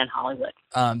happening in Hollywood.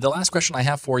 The last question I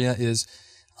have for you is,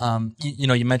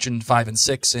 you mentioned 5 and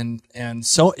 6, and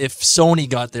so if Sony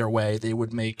got their way, they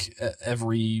would make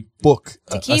every book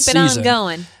to keep it season. on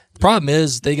going. The problem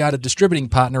is they got a distributing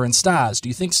partner in Starz. Do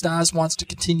you think Starz wants to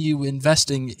continue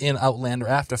investing in Outlander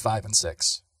after 5 and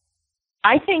 6?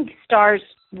 I think Starz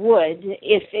would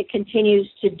if it continues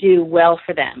to do well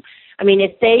for them.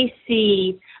 If they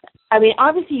see,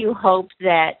 obviously you hope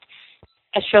that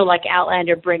a show like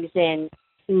Outlander brings in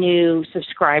new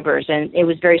subscribers, and it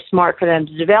was very smart for them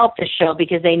to develop this show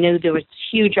because they knew there was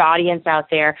a huge audience out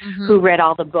there who read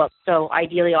all the books. So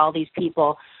ideally all these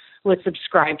people would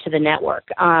subscribe to the network.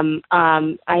 I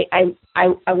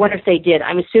wonder if they did.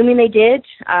 I'm assuming they did.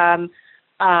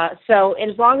 So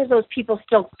as long as those people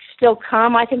still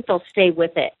come, I think they'll stay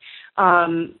with it.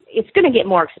 It's going to get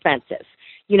more expensive.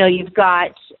 You've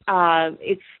got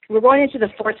we're going into the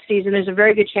fourth season. There's a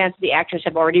very good chance the actors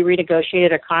have already renegotiated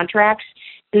their contracts,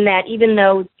 and that even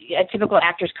though a typical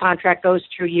actor's contract goes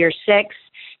through year 6,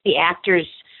 the actors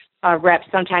reps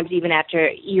sometimes even after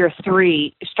year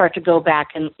 3 start to go back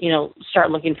and start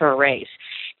looking for a raise.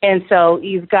 And so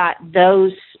you've got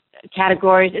those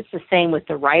categories. It's the same with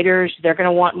the writers. They're going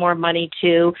to want more money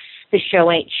too. The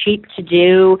show ain't cheap to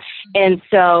do. And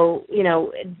so,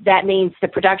 that means the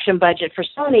production budget for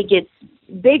Sony gets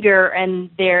bigger, and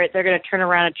they're going to turn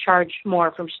around and charge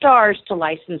more from Starz to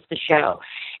license the show.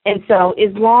 And so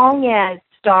as long as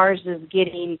Starz is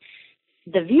getting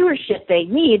the viewership they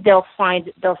need, they'll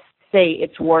say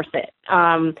it's worth it.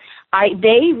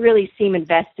 They really seem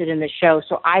invested in the show,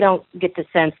 so I don't get the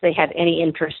sense they have any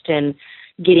interest in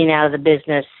getting out of the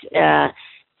business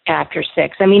after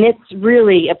 6. I mean, it's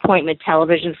really appointment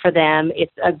television for them.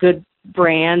 It's a good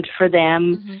brand for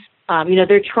them. Mm-hmm.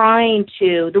 They're trying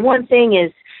to. The one thing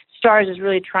is, Starz is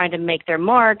really trying to make their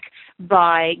mark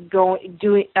by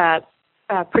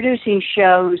producing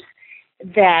shows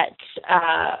that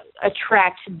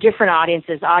attract different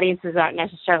audiences. Audiences aren't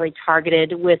necessarily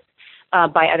targeted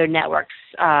by other networks.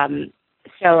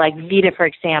 So, like Vita, for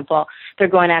example, they're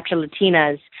going after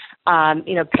Latinas.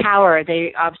 Power,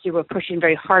 they obviously were pushing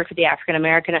very hard for the African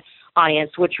American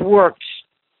audience, which worked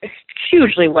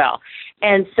hugely well.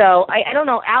 And so I don't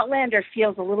know, Outlander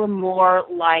feels a little more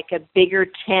like a bigger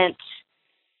tent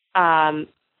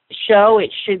show.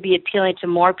 It should be appealing to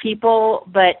more people,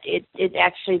 but it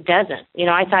actually doesn't.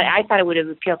 I thought it would have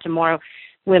appealed to more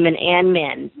women and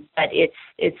men, but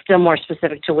it's still more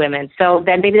specific to women. So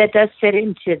then maybe that does fit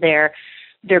into their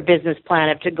business plan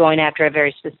of to going after a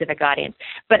very specific audience.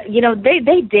 But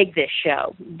they dig this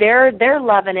show. They're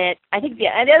loving it. I think the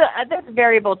other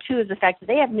variable too is the fact that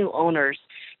they have new owners.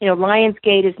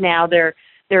 Lionsgate is now their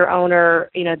owner.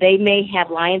 They may have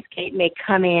Lionsgate may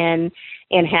come in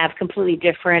and have completely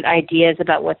different ideas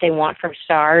about what they want from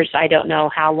Starz. I don't know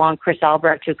how long Chris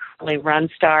Albrecht, who currently runs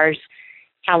Starz,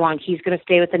 how long he's going to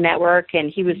stay with the network,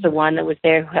 and he was the one that was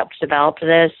there who helped develop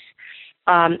this.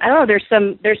 I don't know.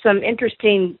 There's some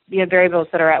interesting variables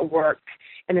that are at work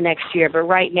in the next year, but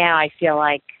right now I feel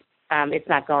like it's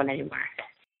not going anywhere.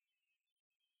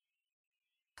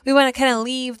 We want to kind of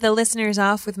leave the listeners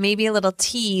off with maybe a little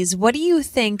tease. What do you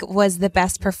think was the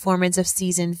best performance of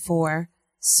season 4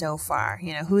 so far?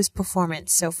 Whose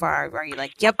performance so far are you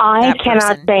like, yep, I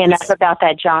cannot say enough about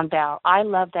that John Bell. I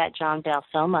love that John Bell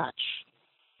so much.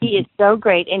 He is so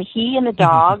great, and he and the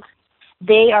dog,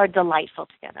 they are delightful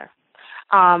together.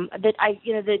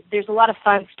 There's a lot of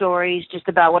fun stories just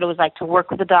about what it was like to work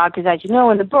with the dog, because as you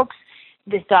know, in the books,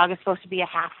 this dog is supposed to be a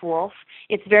half wolf.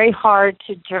 It's very hard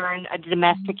to turn a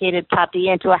domesticated puppy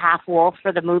into a half wolf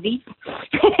for the movie.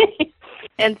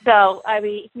 And so,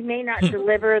 he may not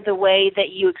deliver the way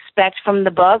that you expect from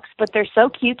the books, but they're so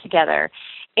cute together.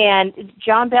 And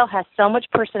John Bell has so much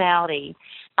personality,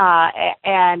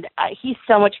 and he's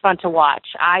so much fun to watch.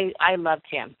 I loved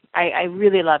him. I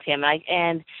really love him.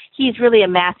 And he's really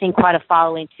amassing quite a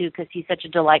following, too, because he's such a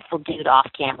delightful dude off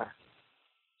camera.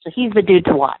 So he's the dude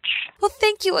to watch. Well,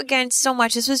 thank you again so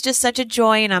much. This was just such a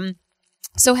joy, and I'm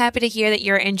so happy to hear that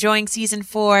you're enjoying season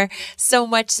 4 so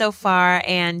much so far,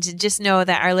 and just know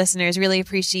that our listeners really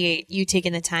appreciate you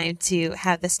taking the time to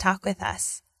have this talk with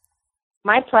us.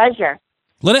 My pleasure.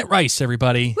 Lynette Rice,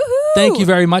 everybody. Woohoo! Thank you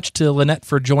very much to Lynette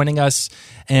for joining us.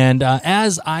 And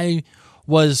as I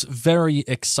was very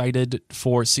excited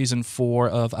for season 4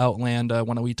 of Outlander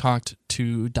when we talked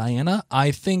to Diana, I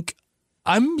think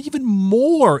I'm even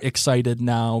more excited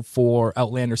now for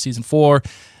Outlander season 4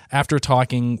 after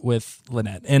talking with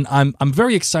Lynette. And I'm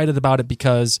very excited about it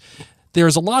because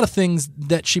there's a lot of things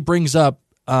that she brings up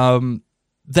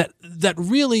that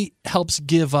really helps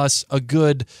give us a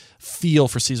good feel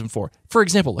for season 4. For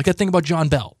example, like that thing about John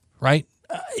Bell, right?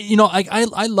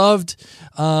 I loved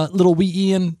little wee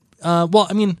Ian. I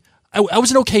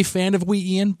was an okay fan of wee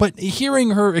Ian, but hearing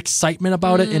her excitement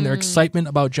about it and her excitement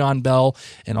about John Bell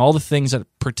and all the things that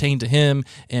pertain to him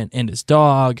and his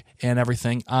dog and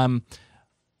everything,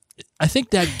 I think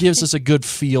that gives us a good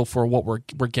feel for what we're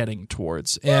getting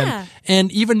towards.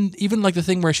 And even like the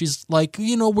thing where she's like,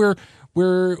 we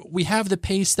have the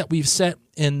pace that we've set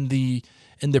in the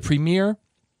premiere,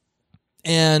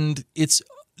 and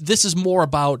this is more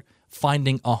about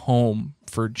finding a home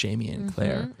for Jamie and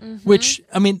Claire, which,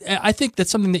 I mean, I think that's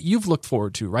something that you've looked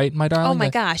forward to, right, my darling? Oh my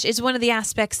gosh. It's one of the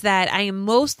aspects that I am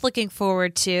most looking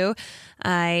forward to.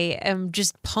 I am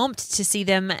just pumped to see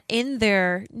them in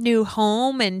their new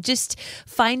home and just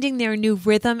finding their new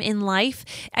rhythm in life.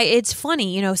 It's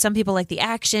funny, you know, some people like the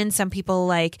action, some people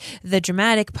like the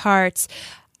dramatic parts.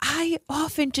 I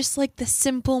often just like the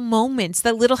simple moments,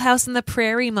 the Little House on the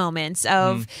Prairie moments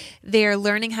of they're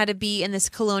learning how to be in this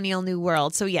colonial new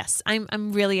world. So yes,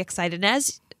 I'm really excited. And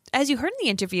as you heard in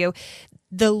the interview,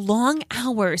 the long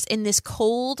hours in this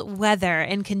cold weather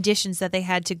and conditions that they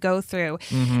had to go through,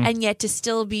 and yet to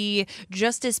still be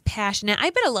just as passionate. I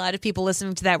bet a lot of people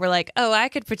listening to that were like, "Oh, I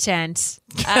could pretend.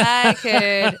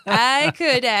 I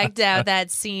could act out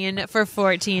that scene for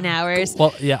 14 hours."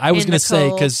 Well, yeah, I was going to say,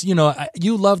 because you know,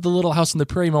 you love the Little House on the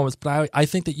Prairie moments, but I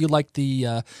think that you like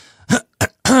the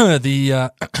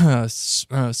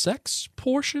sex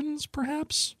portions,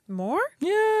 perhaps More?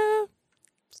 Yeah.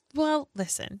 Well,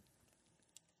 listen.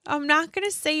 I'm not going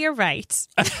to say you're right.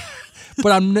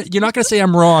 But you're not going to say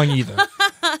I'm wrong either.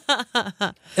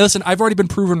 Hey, listen, I've already been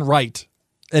proven right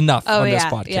enough on this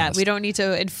podcast. Yeah, we don't need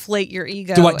to inflate your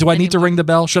ego. Do I need to ring the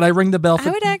bell? Should I ring the bell?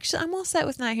 I'm all set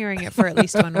with not hearing it for at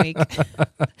least 1 week.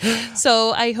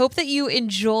 So I hope that you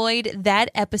enjoyed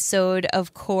that episode,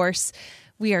 of course.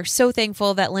 We are so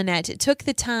thankful that Lynette took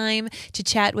the time to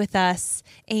chat with us.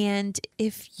 And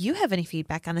if you have any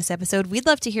feedback on this episode, we'd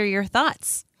love to hear your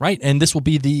thoughts. Right, and this will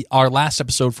be our last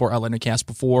episode for Outlander Cast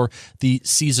before the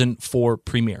season 4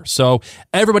 premiere. So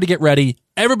everybody get ready.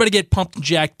 Everybody get pumped and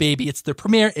jacked, baby. It's the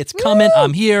premiere. It's coming. Woo!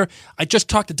 I'm here. I just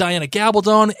talked to Diana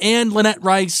Gabaldon and Lynette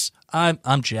Rice.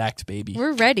 I'm jacked, baby.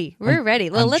 We're ready. We're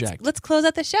ready. Well, let's close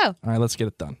out the show. All right, let's get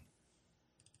it done.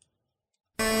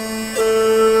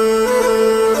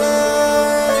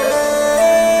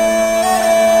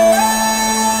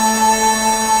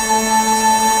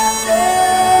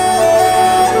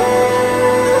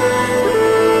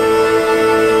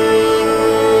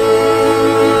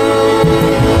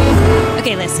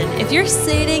 Okay, listen, if you're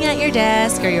sitting at your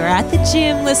desk or you're at the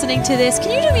gym listening to this, can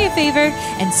you do me a favor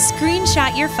and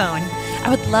screenshot your phone? I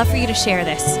would love for you to share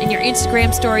this in your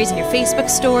Instagram stories and your Facebook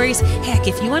stories. Heck,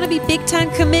 if you want to be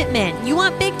big-time commitment, you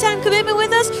want big-time commitment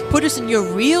with us? Put us in your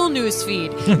real news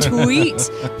feed. Tweet.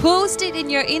 Post it in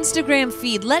your Instagram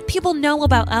feed. Let people know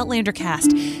about Outlander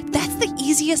Cast. That's the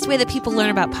easiest way that people learn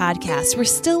about podcasts. We're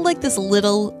still like this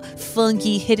little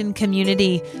funky hidden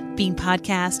community being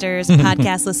podcasters,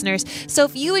 podcast listeners. So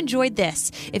if you enjoyed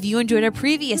this, if you enjoyed our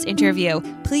previous interview,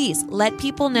 please let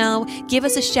people know, give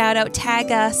us a shout out,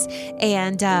 tag us,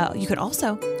 and you could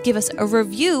also give us a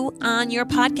review on your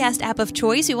podcast app of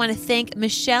choice. We want to thank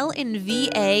Michelle in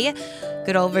VA,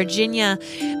 good old Virginia.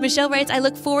 Michelle writes, I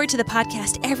look forward to the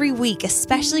podcast every week,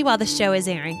 especially while the show is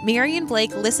airing. Mary and Blake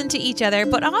listen to each other,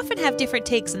 but often have different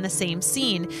takes in the same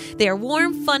scene. They are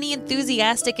warm, funny,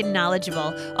 enthusiastic, and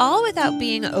knowledgeable, all without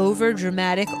being over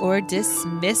dramatic or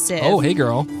dismissive. Oh, hey,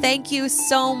 girl. Thank you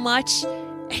so much.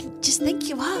 And just thank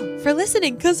you all for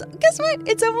listening, because guess what?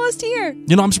 It's almost here.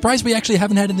 You know, I'm surprised we actually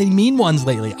haven't had any mean ones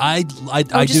lately.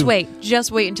 Just wait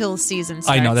until the season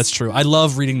starts. I know, that's true. I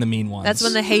love reading the mean ones. That's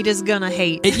when the hate is gonna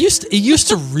hate. It used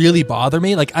to really bother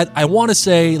me. Like, I want to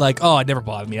say, like, oh, it never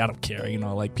bothered me. I don't care. You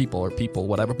know, like, people are people,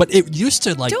 whatever. But it used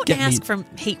to, like, don't get me. Don't ask for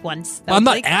hate ones. I'm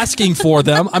not asking for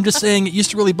them. I'm just saying it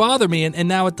used to really bother me, and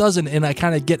now it doesn't. And I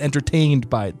kind of get entertained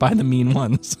by the mean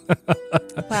ones.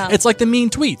 Wow. It's like the mean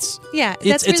tweets. Yeah,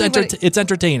 it's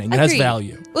entertaining. It has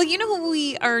value. Well, you know who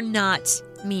we are not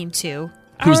mean to?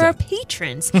 Who's our that?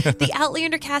 Patrons, the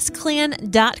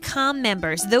OutlanderCastClan.com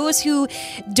members, those who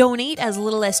donate as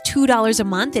little as $2 a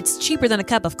month. It's cheaper than a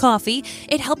cup of coffee.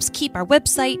 It helps keep our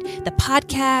website, the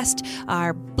podcast,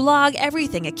 our blog,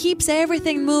 everything. It keeps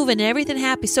everything moving, everything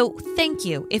happy. So thank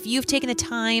you if you've taken the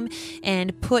time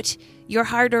and put your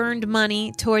hard-earned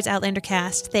money towards Outlander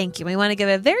Cast. Thank you. We want to give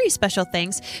a very special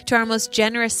thanks to our most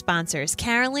generous sponsors,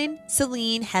 Carolyn,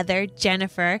 Celine, Heather,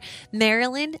 Jennifer,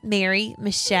 Marilyn, Mary,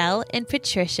 Michelle, and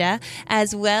Patricia,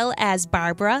 as well as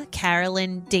Barbara,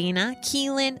 Carolyn, Dana,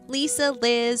 Keelan, Lisa,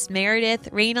 Liz, Meredith,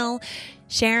 Raynal,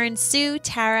 Sharon, Sue,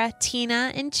 Tara,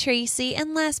 Tina, and Tracy,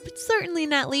 and last but certainly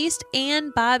not least,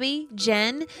 Anne, Bobby,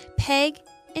 Jen, Peg,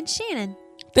 and Shannon.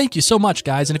 Thank you so much,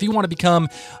 guys. And if you want to become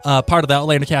part of the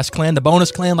Outlander Cast clan, the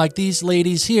bonus clan like these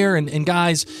ladies here and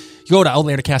guys, you go to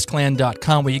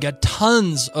OutlanderCastClan.com where you get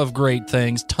tons of great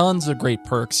things, tons of great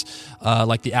perks,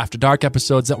 like the After Dark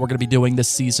episodes that we're going to be doing this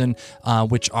season,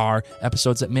 which are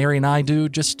episodes that Mary and I do,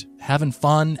 just having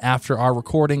fun after our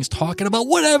recordings, talking about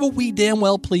whatever we damn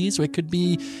well please. So it could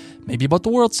be maybe about the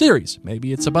World Series.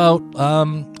 Maybe it's about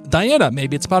Diana.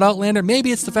 Maybe it's about Outlander.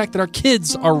 Maybe it's the fact that our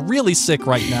kids are really sick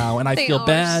right now, and I They feel are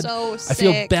bad. so I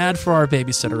feel sick. bad for our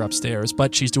babysitter upstairs,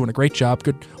 but she's doing a great job.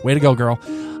 Good way to go, girl.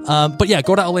 But yeah,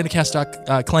 go to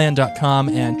outlandercast.clan.com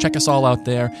and check us all out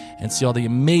there and see all the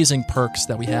amazing perks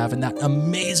that we have and that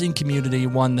amazing community,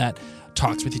 one that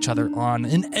talks with each other on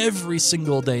an every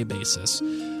single day basis.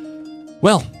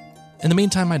 Well, in the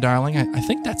meantime, my darling, I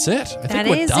think that's it. I think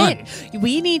we're done. It.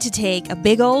 We need to take a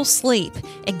big old sleep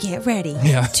and get ready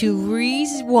to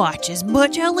re-watch as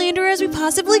much Outlander as we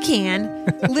possibly can,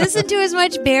 listen to as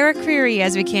much Bear Creary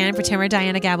as we can, pretend we're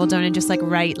Diana Gabaldon and just like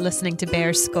listening to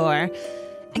Bear's score,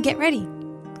 and get ready.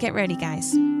 Get ready,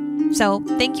 guys. So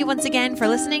thank you once again for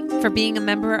listening, for being a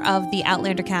member of the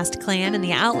Outlander Cast clan and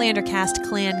the Outlander Cast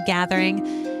clan gathering.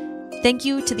 Thank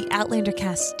you to the Outlander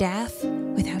Cast staff.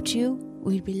 Without you,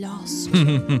 we'd be lost.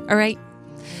 All right.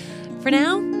 For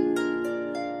now,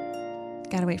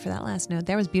 gotta wait for that last note.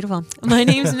 That was beautiful. My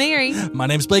name's Mary. My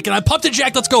name's Blake, and I'm pumped and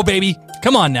jacked. Let's go, baby.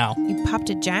 Come on now. You popped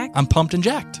a jack? I'm pumped and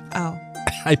jacked. Oh.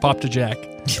 I popped a jack.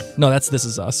 No, that's This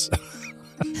Is Us.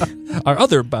 Our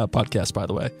other podcast, by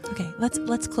the way. Okay,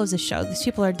 let's close the show. These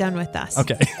people are done with us.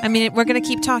 Okay. I mean, we're going to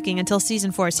keep talking until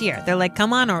season 4 is here. They're like,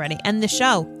 come on already. End the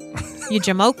show. You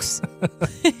jamokes.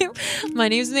 My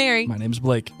name's Mary. My name's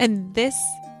Blake. And this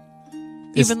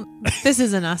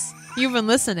isn't us. You've been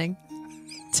listening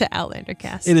to Outlander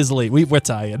Cast. It is late. We're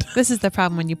tired. This is the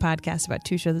problem when you podcast about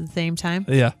 2 shows at the same time.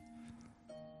 Yeah.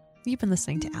 You've been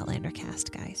listening to Outlander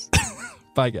Cast, guys.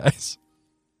 Bye, guys.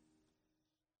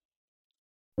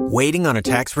 Waiting on a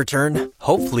tax return?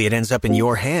 Hopefully it ends up in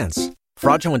your hands.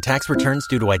 Fraudulent tax returns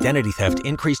due to identity theft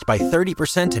increased by 30%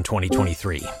 in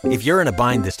 2023. If you're in a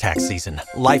bind this tax season,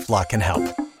 LifeLock can help.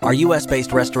 Our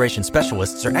U.S.-based restoration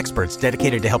specialists are experts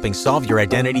dedicated to helping solve your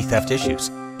identity theft issues.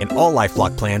 And all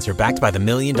LifeLock plans are backed by the $1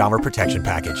 Million Protection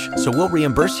Package. So we'll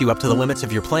reimburse you up to the limits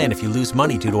of your plan if you lose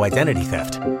money due to identity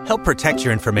theft. Help protect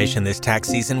your information this tax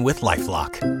season with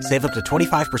LifeLock. Save up to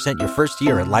 25% your first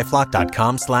year at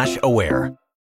LifeLock.com/aware.